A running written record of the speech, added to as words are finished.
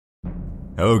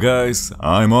Hello guys,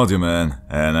 I'm Audioman,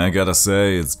 and I gotta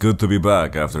say it's good to be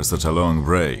back after such a long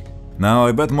break. Now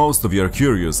I bet most of you are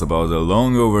curious about the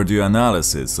long overdue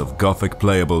analysis of Gothic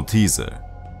playable teaser.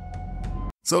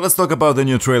 So let's talk about the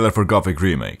new trailer for Gothic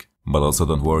Remake. But also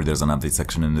don't worry, there's an update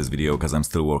section in this video cause I'm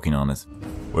still working on it.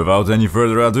 Without any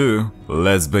further ado,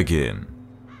 let's begin.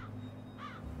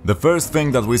 The first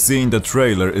thing that we see in the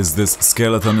trailer is this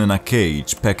skeleton in a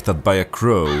cage pecked at by a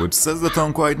crow, which sets the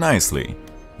tone quite nicely.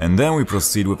 And then we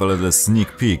proceed with a little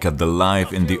sneak peek at the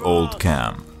life in the old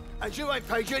camp. And you ain't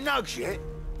paid your nugs yet?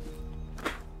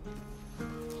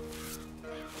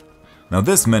 Now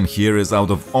this man here is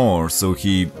out of ore, so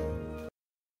he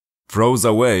throws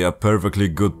away a perfectly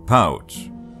good pouch.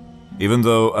 Even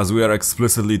though, as we are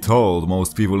explicitly told,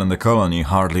 most people in the colony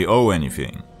hardly owe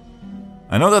anything.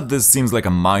 I know that this seems like a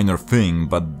minor thing,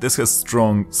 but this has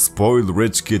strong, spoiled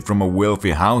rich kid from a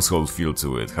wealthy household feel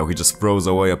to it, how he just throws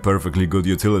away a perfectly good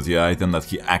utility item that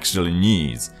he actually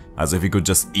needs, as if he could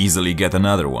just easily get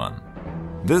another one.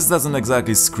 This doesn't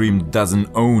exactly scream doesn't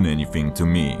own anything to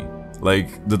me.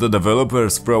 Like, do the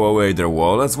developers throw away their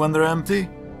wallets when they're empty?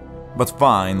 But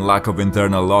fine, lack of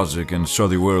internal logic and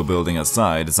shoddy world building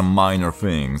aside, it's a minor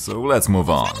thing, so let's move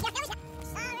on.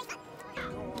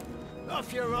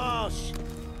 Off your ass!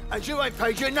 And you ain't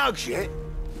paid your nugs yet?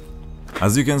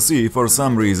 As you can see, for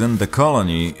some reason, the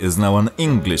colony is now an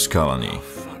English colony.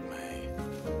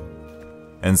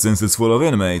 And since it's full of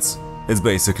inmates, it's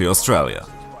basically Australia.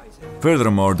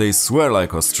 Furthermore, they swear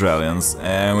like Australians,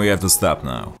 and we have to stop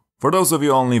now. For those of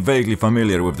you only vaguely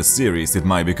familiar with the series, it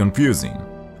might be confusing.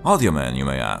 Audioman, you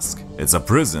may ask. It's a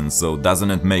prison, so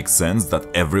doesn't it make sense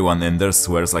that everyone in there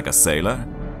swears like a sailor?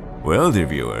 Well, dear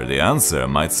viewer, the answer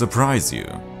might surprise you.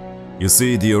 You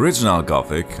see, the original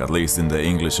Gothic, at least in the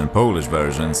English and Polish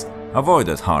versions,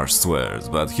 avoided harsh swears,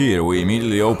 but here we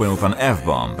immediately open with an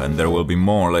F-bomb, and there will be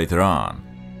more later on.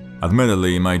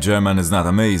 Admittedly, my German is not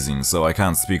amazing, so I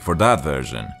can't speak for that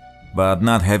version, but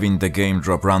not having the game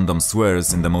drop random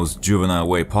swears in the most juvenile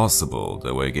way possible,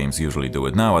 the way games usually do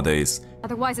it nowadays.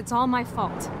 Otherwise it's all my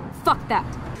fault. Fuck that.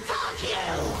 Fuck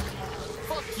you!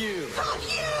 Fuck you! Fuck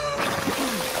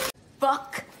you!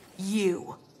 Fuck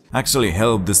you. Actually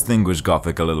helped distinguish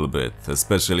Gothic a little bit,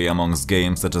 especially amongst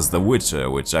games such as The Witcher,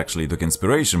 which actually took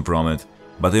inspiration from it,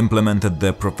 but implemented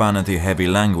the profanity-heavy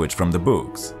language from the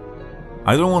books.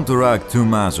 I don't want to rag too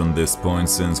much on this point,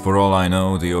 since for all I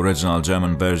know, the original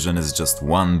German version is just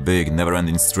one big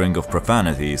never-ending string of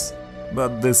profanities,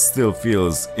 but this still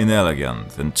feels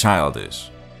inelegant and childish.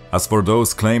 As for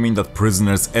those claiming that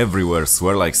prisoners everywhere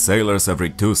swear like sailors every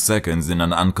 2 seconds in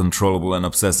an uncontrollable and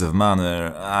obsessive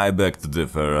manner, I beg to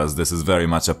differ, as this is very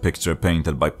much a picture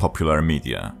painted by popular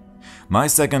media. My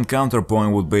second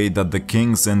counterpoint would be that the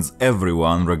king sends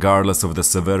everyone, regardless of the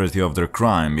severity of their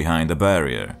crime, behind a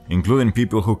barrier, including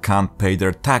people who can't pay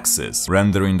their taxes,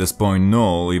 rendering this point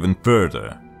null even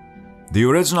further. The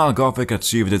original Gothic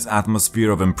achieved its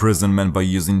atmosphere of imprisonment by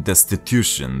using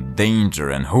destitution,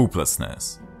 danger and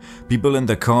hopelessness. People in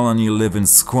the colony live in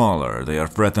squalor, they are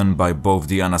threatened by both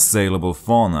the unassailable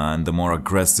fauna and the more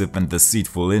aggressive and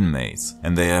deceitful inmates,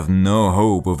 and they have no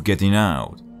hope of getting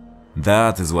out.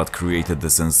 That is what created the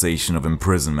sensation of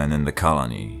imprisonment in the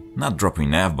colony, not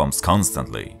dropping F-bombs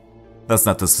constantly. That's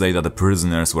not to say that the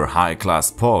prisoners were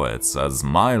high-class poets, as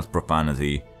mild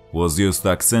profanity was used to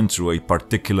accentuate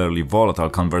particularly volatile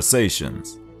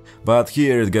conversations. But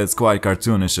here it gets quite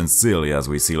cartoonish and silly, as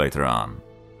we see later on.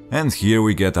 And here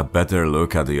we get a better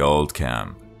look at the old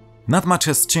camp. Not much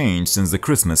has changed since the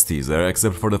Christmas teaser,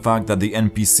 except for the fact that the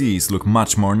NPCs look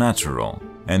much more natural.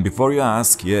 And before you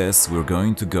ask, yes, we're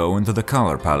going to go into the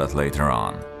color palette later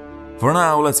on. For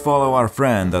now, let's follow our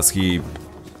friend as he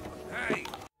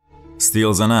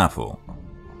steals an apple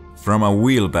from a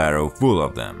wheelbarrow full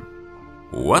of them.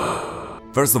 What?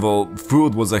 First of all,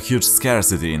 food was a huge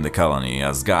scarcity in the colony,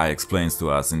 as Guy explains to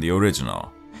us in the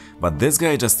original. But this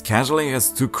guy just casually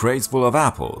has 2 crates full of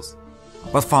apples.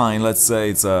 But fine, let's say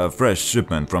it's a fresh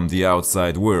shipment from the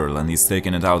outside world and he's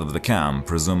taking it out of the camp,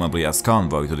 presumably as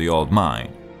convoy to the old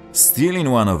mine.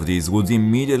 Stealing one of these would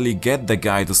immediately get the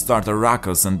guy to start a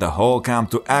ruckus and the whole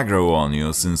camp to aggro on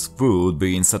you, since food,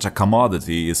 being such a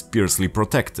commodity, is fiercely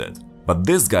protected. But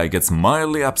this guy gets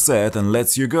mildly upset and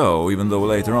lets you go, even though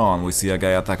later on we see a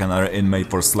guy attack another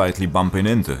inmate for slightly bumping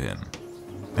into him.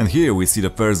 And here we see the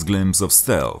first glimpse of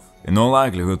stealth, in all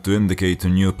likelihood to indicate to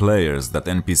new players that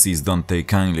NPCs don't take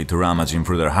kindly to rummaging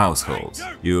through their households.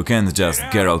 You can't just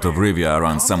Geralt of Rivia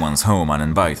around someone's home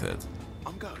uninvited.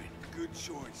 I'm going. Good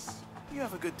choice. You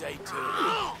have a good day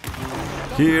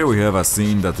too. Here we have a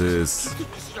scene that is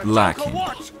lacking.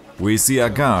 We see a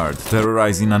guard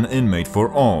terrorizing an inmate for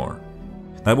ore.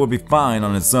 That would be fine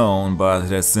on its own, but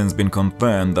it has since been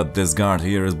confirmed that this guard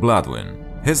here is Bloodwin.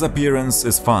 His appearance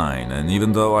is fine, and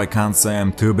even though I can't say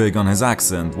I'm too big on his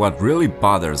accent, what really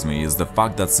bothers me is the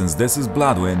fact that since this is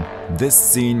Bloodwin, this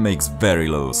scene makes very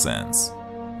little sense.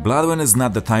 Bloodwin is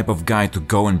not the type of guy to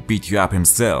go and beat you up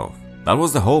himself. That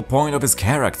was the whole point of his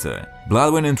character.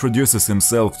 Bloodwin introduces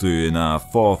himself to you in a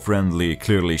friendly,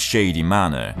 clearly shady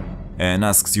manner, and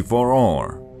asks you for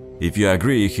ore. If you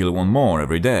agree, he'll want more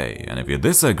every day, and if you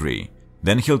disagree,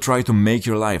 then he'll try to make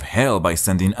your life hell by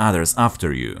sending others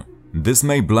after you. This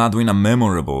made Bloodwin a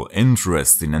memorable,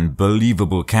 interesting and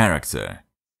believable character.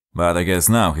 But I guess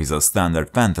now he's a standard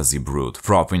fantasy brute,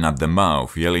 frothing at the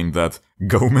mouth, yelling that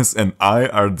Gomez and I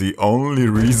are the only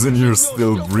reason you're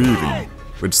still breathing,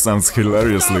 which sounds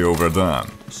hilariously overdone.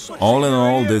 All in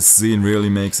all, this scene really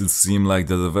makes it seem like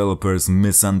the developers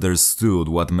misunderstood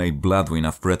what made Bloodwin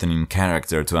a threatening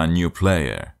character to a new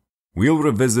player. We'll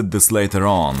revisit this later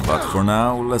on, but for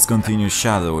now, let's continue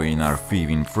shadowing our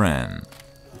thieving friend.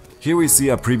 Here we see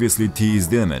a previously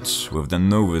teased image, with the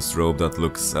novice robe that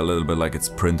looks a little bit like it's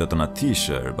printed on a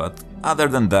t-shirt, but other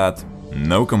than that,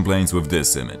 no complaints with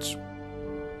this image.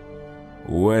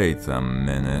 Wait a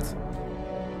minute.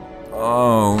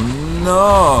 Oh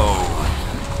no!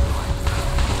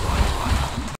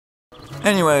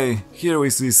 Anyway, here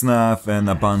we see Snuff and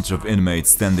a bunch of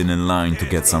inmates standing in line to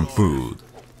get some food.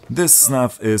 This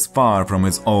Snuff is far from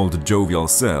his old jovial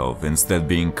self, instead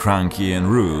being cranky and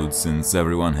rude since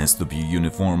everyone has to be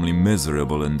uniformly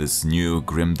miserable in this new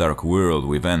grimdark world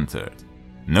we've entered.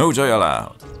 No joy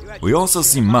allowed. We also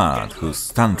see Matt, whose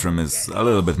tantrum is a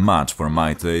little bit much for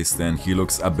my taste and he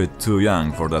looks a bit too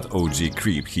young for that OG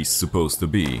creep he's supposed to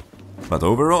be. But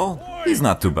overall, he's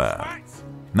not too bad.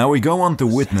 Now we go on to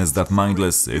witness that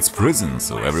mindless "it's prison,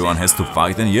 so everyone has to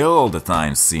fight and yell all the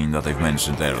time" scene that I've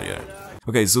mentioned earlier.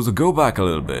 Okay, so to go back a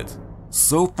little bit.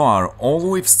 So far,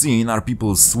 all we've seen are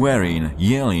people swearing,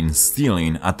 yelling,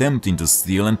 stealing, attempting to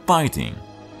steal and fighting.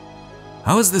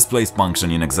 How is this place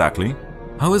functioning exactly?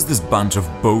 How is this bunch of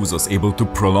bozos able to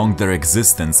prolong their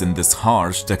existence in this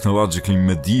harsh, technologically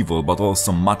medieval but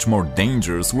also much more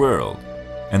dangerous world?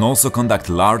 And also conduct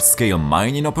large-scale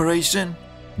mining operation?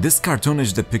 This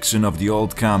cartoonish depiction of the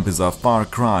old camp is a far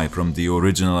cry from the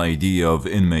original idea of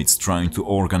inmates trying to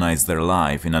organize their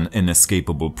life in an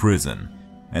inescapable prison,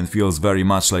 and feels very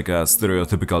much like a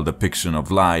stereotypical depiction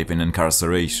of life in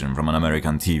incarceration from an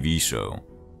American TV show.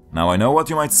 Now I know what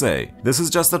you might say, this is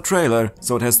just a trailer,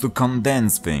 so it has to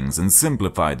condense things and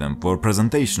simplify them for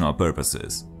presentational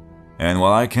purposes. And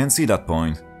while I can see that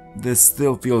point, this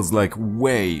still feels like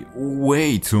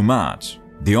way too much.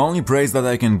 The only praise that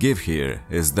I can give here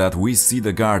is that we see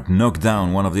the guard knock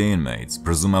down one of the inmates,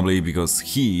 presumably because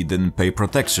he didn't pay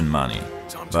protection money,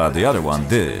 but the other one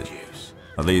did.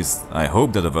 At least, I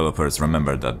hope the developers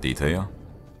remembered that detail.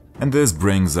 And this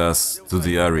brings us to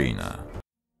the arena.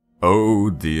 Oh,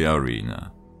 the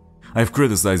arena. I've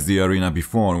criticized the arena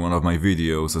before in one of my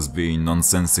videos as being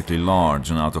nonsensically large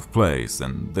and out of place,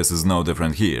 and this is no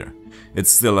different here.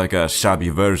 It's still like a shabby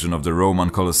version of the Roman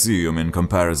Colosseum in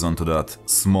comparison to that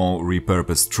small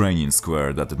repurposed training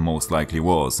square that it most likely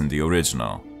was in the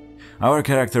original. Our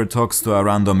character talks to a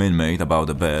random inmate about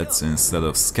the beds instead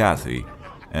of Scathy,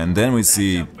 and then we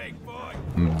see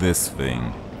this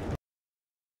thing.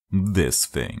 This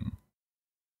thing.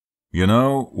 You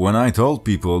know, when I told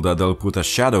people that they'll put a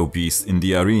shadow piece in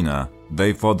the arena,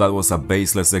 they thought that was a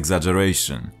baseless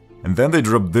exaggeration. And then they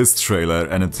dropped this trailer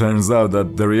and it turns out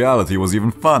that the reality was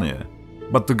even funnier.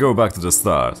 But to go back to the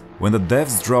start, when the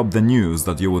devs dropped the news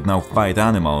that you would now fight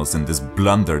animals in this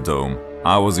blunderdome,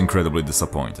 I was incredibly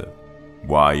disappointed.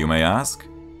 Why, you may ask?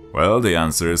 Well, the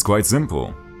answer is quite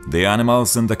simple. The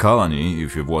animals in the colony,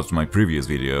 if you've watched my previous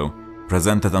video,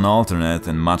 presented an alternate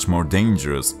and much more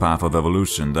dangerous path of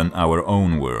evolution than our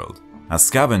own world. A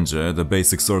scavenger, the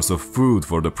basic source of food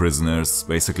for the prisoners,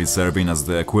 basically serving as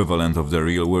the equivalent of the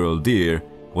real-world deer,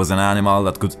 was an animal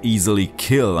that could easily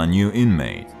kill a new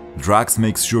inmate. Drax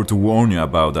makes sure to warn you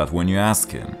about that when you ask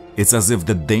him. It's as if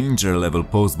the danger level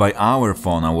posed by our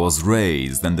fauna was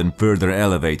raised and then further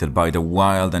elevated by the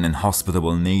wild and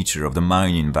inhospitable nature of the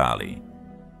mining valley.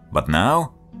 But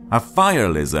now, a fire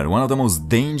lizard, one of the most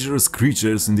dangerous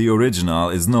creatures in the original,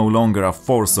 is no longer a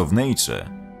force of nature.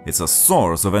 It's a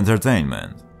source of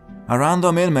entertainment. A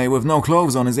random inmate with no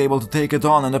clothes on is able to take it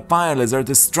on and the fire lizard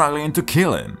is struggling to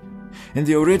kill him. In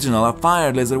the original, a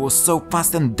fire lizard was so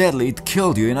fast and deadly it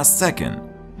killed you in a second.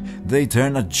 They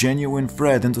turn a genuine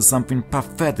threat into something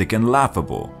pathetic and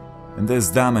laughable. And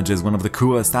this damages one of the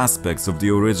coolest aspects of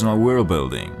the original world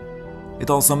building. It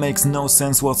also makes no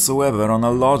sense whatsoever on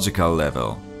a logical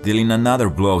level, dealing another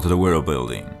blow to the world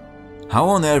building. How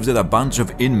on earth did a bunch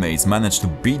of inmates manage to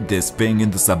beat this thing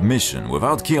into submission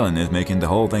without killing it, making the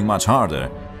whole thing much harder,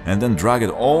 and then drag it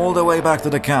all the way back to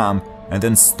the camp and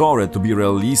then store it to be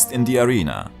released in the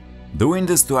arena? Doing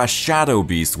this to a shadow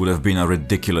beast would have been a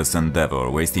ridiculous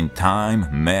endeavor, wasting time,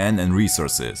 men and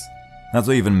resources. Not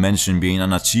to even mention being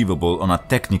unachievable on a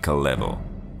technical level.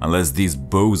 Unless these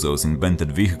bozos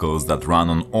invented vehicles that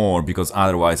run on ore, because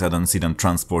otherwise I don't see them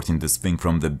transporting this thing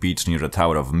from the beach near the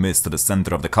Tower of Mist to the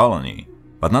center of the colony.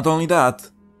 But not only that,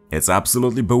 it's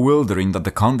absolutely bewildering that the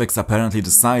convicts apparently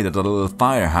decided that a little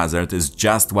fire hazard is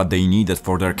just what they needed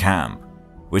for their camp.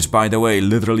 Which, by the way,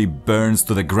 literally burns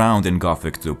to the ground in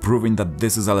Gothic 2, proving that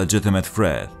this is a legitimate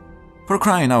threat. For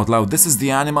crying out loud, this is the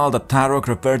animal that Tarok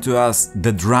referred to as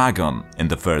the dragon in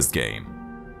the first game.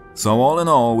 So all in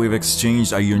all, we've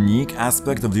exchanged a unique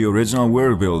aspect of the original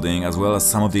world building as well as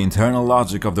some of the internal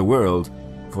logic of the world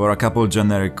for a couple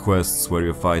generic quests where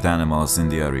you fight animals in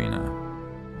the arena.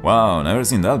 Wow, never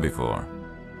seen that before.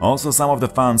 Also, some of the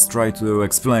fans try to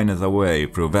explain it away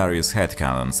through various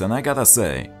headcanons, and I gotta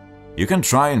say, you can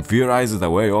try and theorize it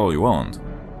away all you want.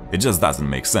 It just doesn't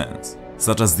make sense.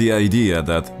 Such as the idea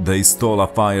that they stole a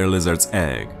fire lizard's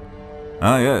egg.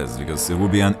 Ah yes, because it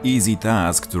would be an easy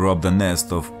task to rob the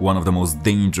nest of one of the most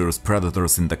dangerous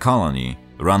predators in the colony,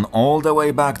 run all the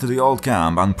way back to the old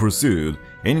camp unpursued,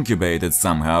 incubate it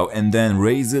somehow, and then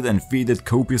raise it and feed it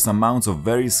copious amounts of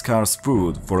very scarce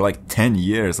food for like 10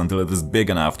 years until it is big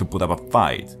enough to put up a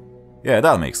fight. Yeah,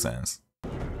 that makes sense.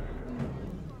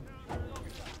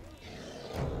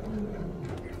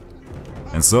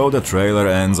 And so the trailer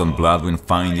ends on Bloodwind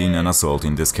finding and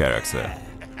assaulting this character.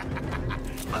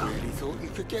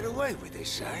 Get away with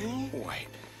this, eh? Wait.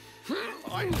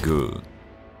 Good.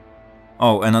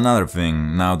 Oh, and another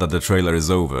thing, now that the trailer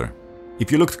is over.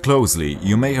 If you looked closely,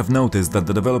 you may have noticed that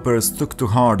the developers took to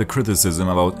heart the criticism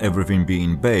about everything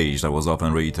being beige that was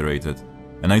often reiterated.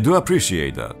 And I do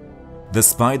appreciate that.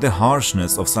 Despite the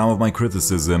harshness of some of my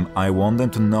criticism, I want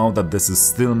them to know that this is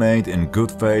still made in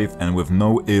good faith and with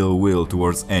no ill will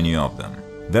towards any of them.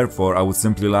 Therefore, I would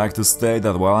simply like to state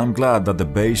that while I'm glad that the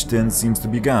beige tint seems to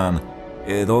be gone,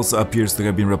 it also appears to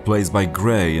have been replaced by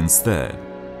grey instead.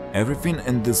 Everything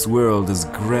in this world is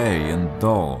grey and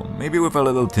dull, maybe with a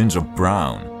little tinge of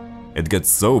brown. It gets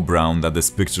so brown that this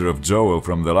picture of Joel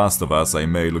from The Last of Us I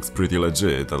made looks pretty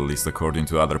legit, at least according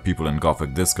to other people in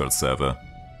Gothic Discord server.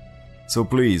 So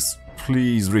please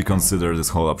reconsider this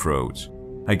whole approach.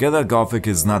 I get that Gothic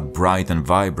is not bright and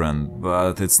vibrant,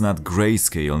 but it's not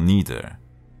grayscale neither.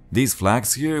 These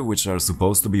flags here, which are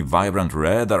supposed to be vibrant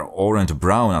red, are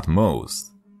orange-brown at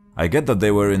most. I get that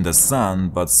they were in the sun,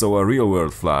 but so are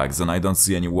real-world flags, and I don't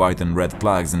see any white and red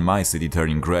flags in my city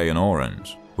turning grey and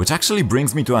orange. Which actually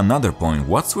brings me to another point,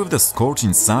 what's with the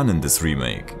scorching sun in this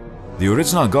remake? The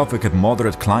original Gothic had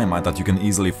moderate climate that you can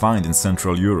easily find in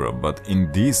Central Europe, but in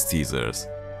these teasers,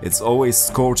 it's always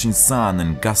scorching sun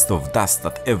and gust of dust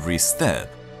at every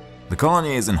step. The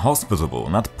colony is inhospitable,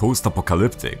 not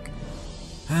post-apocalyptic.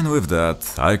 And with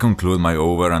that, I conclude my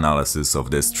over-analysis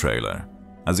of this trailer.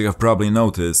 As you have probably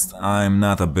noticed, I'm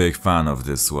not a big fan of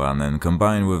this one, and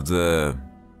combined with the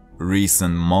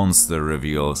recent monster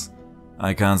reveals,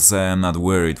 I can't say I'm not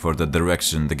worried for the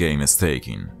direction the game is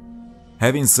taking.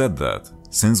 Having said that,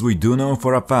 since we do know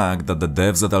for a fact that the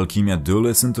devs at Alchemia do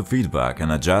listen to feedback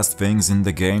and adjust things in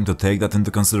the game to take that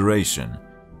into consideration,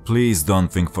 please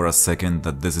don't think for a second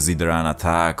that this is either an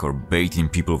attack or baiting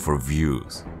people for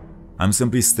views. I'm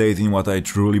simply stating what I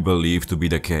truly believe to be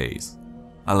the case.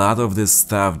 A lot of this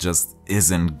stuff just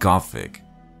isn't Gothic.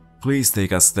 Please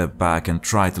take a step back and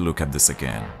try to look at this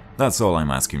again. That's all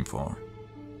I'm asking for.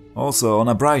 Also, on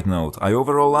a bright note, I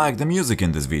overall like the music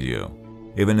in this video,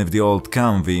 even if the old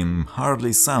Cam theme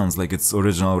hardly sounds like its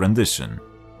original rendition.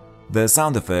 The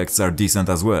sound effects are decent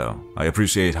as well. I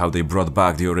appreciate how they brought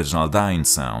back the original dying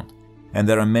sound, and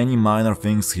there are many minor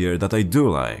things here that I do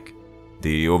like.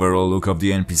 The overall look of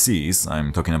the NPCs,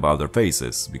 I'm talking about their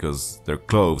faces, because their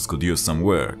clothes could use some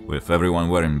work, with everyone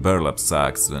wearing burlap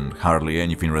sacks and hardly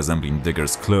anything resembling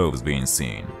diggers' clothes being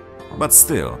seen. But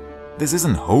still, this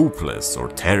isn't hopeless or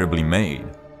terribly made.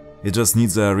 It just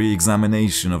needs a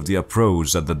re-examination of the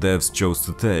approach that the devs chose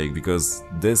to take, because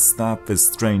this stuff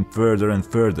is straying further and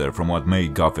further from what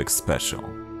made Gothic special.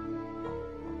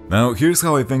 Now here's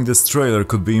how I think this trailer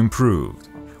could be improved.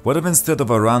 What if instead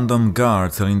of a random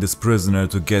guard telling this prisoner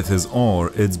to get his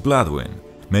ore, it's Bloodwind,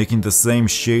 making the same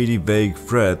shady vague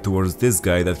threat towards this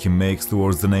guy that he makes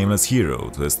towards the nameless hero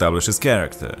to establish his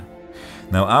character.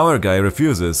 Now our guy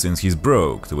refuses since he's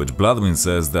broke, to which Bloodwind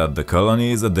says that the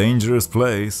colony is a dangerous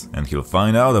place and he'll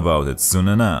find out about it soon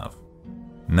enough.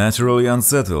 Naturally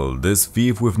unsettled, this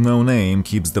thief with no name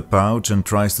keeps the pouch and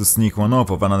tries to sneak one off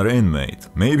of another inmate,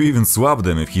 maybe even swap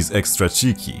them if he's extra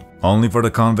cheeky, only for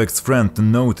the convict's friend to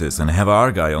notice and have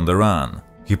our guy on the run.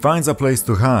 He finds a place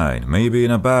to hide, maybe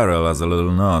in a barrel as a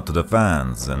little nod to the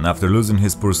fans, and after losing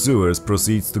his pursuers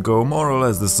proceeds to go more or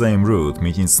less the same route,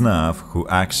 meeting Snuff, who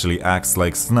actually acts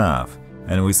like Snuff,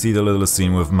 and we see the little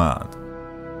scene with Mud.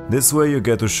 This way you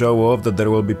get to show off that there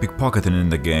will be pickpocketing in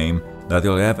the game, that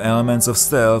you'll have elements of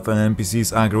stealth and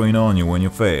NPCs aggroing on you when you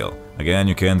fail. Again,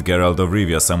 you can't Geralt of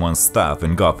Rivia someone's stuff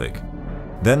in Gothic.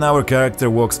 Then our character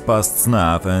walks past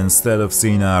Snuff and instead of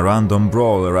seeing a random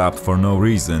brawl erupt for no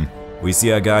reason, we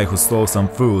see a guy who stole some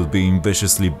food being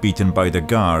viciously beaten by the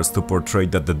guards to portray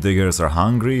that the diggers are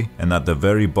hungry and at the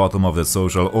very bottom of the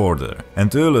social order,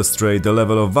 and to illustrate the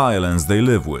level of violence they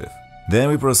live with. Then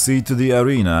we proceed to the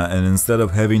arena and instead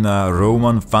of having a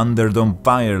Roman Thunderdome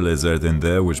fire lizard in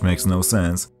there, which makes no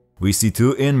sense, we see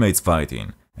two inmates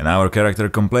fighting, and our character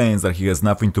complains that he has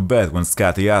nothing to bet when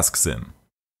Scatty asks him.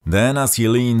 Then as he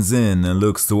leans in and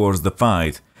looks towards the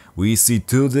fight, we see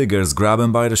two diggers grab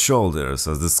him by the shoulders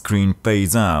as the screen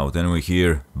fades out and we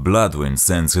hear Bloodwind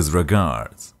sends his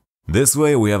regards. This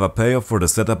way we have a payoff for the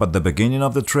setup at the beginning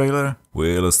of the trailer,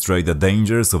 we illustrate the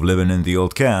dangers of living in the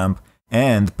old camp,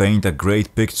 and paint a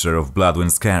great picture of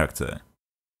Bloodwind's character.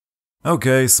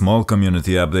 Okay, small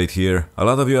community update here. A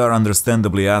lot of you are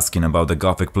understandably asking about the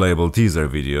Gothic playable teaser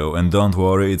video, and don't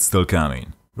worry, it's still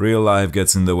coming. Real life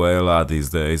gets in the way a lot these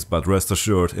days, but rest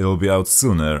assured it'll be out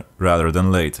sooner rather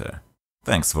than later.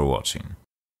 Thanks for watching.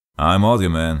 I'm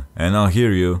Audioman, and I'll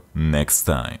hear you next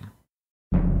time.